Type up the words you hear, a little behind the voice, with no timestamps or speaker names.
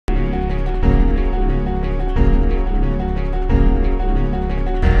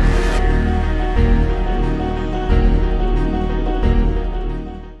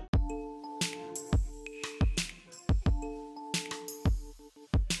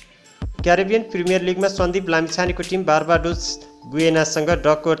Caribbean premier लिगमा Sandeep लामिछानेको team Barbados गुयेनासँग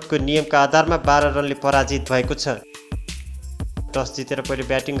डकवर्थको नियमका आधारमा 12 रनले पराजित भएको छ। टस जितेर पहिले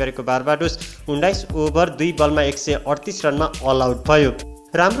ब्याटिङ गरेको बारबाडोस 19 ओभर 2 बलमा 138 रनमा अल आउट भयो।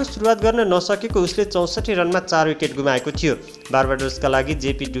 राम्रो सुरुवात गर्न नसकेको उसले 64 रनमा 4 विकेट गुमाएको थियो। बारबाडोसका लागि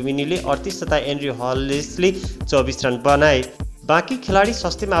जेपी डुमिनीले 38 तथा एन्ड्रयू हलेसले 24 रन बनाए। बाँकी खेलाडी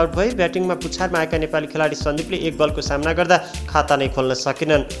सस्तेमा आउट भए। ब्याटिङमा पुछारमा आएका नेपाली खेलाडी सन्दीपले 1 बलको सामना गर्दा खाता नै खोल्न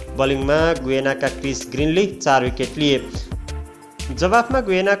सकेनन्। बलिङमा गुयेनाका क्रिस ग्रिनले 4 विकेट लिए। जवाफमा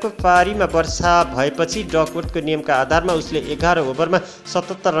गुयेनाको पारीमा वर्षा भएपछि डकवर्थको नियमका आधारमा उसले 11 ओभरमा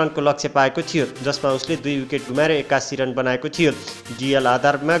 77 रनको लक्ष्य पाएको थियो, जसमा उसले 2 विकेट गुमाएर 81 रन बनाएको थियो। डिएल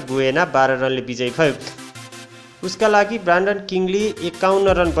आधारमा गुयेना 12 रनले विजयी भयो। उसका लागि ब्रान्डन किङले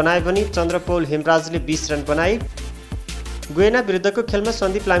 51 रन बनाए भने चन्द्रपौल हेमराजले 20 रन बनाए। गुयेना विरुद्धको खेलमा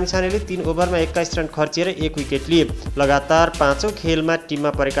सन्दीप लामिछानेले 3 ओभरमा 21 रन खर्चिएर 1 विकेट लिए। लगातार 5औं खेलमा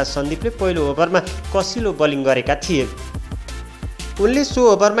टिममा परेका सन्दीपले पहिलो ओभरमा कसिलो बलिङ गरेका थिए। उनले 100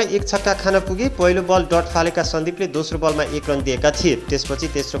 ओभरमा 1 छक्का खान पुगे। पहिलो बल डट फालेका सन्दीपले दोस्रो बलमा 1 रन दिएका थिए। त्यसपछि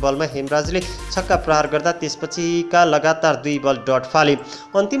तेस्रो बलमा हेमराजले छक्का प्रहार गर्दा त्यसपछिका लगातार 2 बल डट फाले।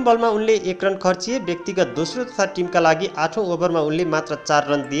 अन्तिम बलमा उनले 1 रन खर्चिए। व्यक्तिगत दोस्रो तथा टिमका लागि 8औं ओभरमा उनले मात्र 4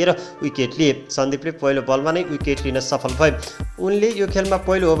 रन दिएर विकेट लिए। सन्दीपले पहिलो बलमा नै विकेट लिन सफल भए। उनले यो खेलमा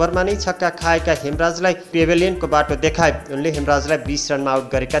पहिलो ओभरमा नै छक्का खाएका हेमराजलाई पेभेलियनको बाटो देखाए। उनले हेमराजलाई 20 रनमा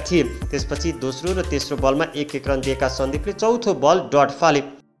आउट गरेका थिए। त्यसपछि दोस्रो र तेस्रो बलमा 1-1 रन दिएका सन्दीपले चौथो बल डट फाले।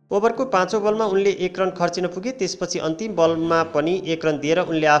 ओभरको 5औं बलमा उनले 1 रन खर्चिन पुगे। त्यसपछि अन्तिम बलमा पनि 1 रन दिएर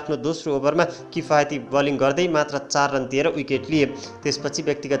उनले आफ्नो दोस्रो ओभरमा किफायती बलिङ गर्दै मात्र 4 रन दिएर विकेट लिए। त्यसपछि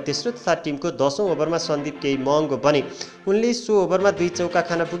व्यक्तिगत तेस्रो तथा टिमको 10औं ओभरमा सन्दीप केही महँगो बने। उनले 100 ओभरमा 2 चौका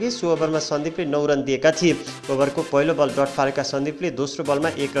खान पुगे। 100 ओभरमा सन्दीपले 9 रन दिएका थिए। ओभरको पहिलो बल डट फालेका सन्दीपले दोस्रो बलमा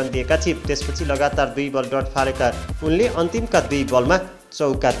 1 रन दिएका थिए। त्यसपछि लगातार 2 बल डट फालेका उनले अन्तिमका 2 बलमा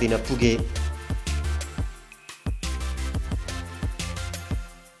चौका दिन पुगे।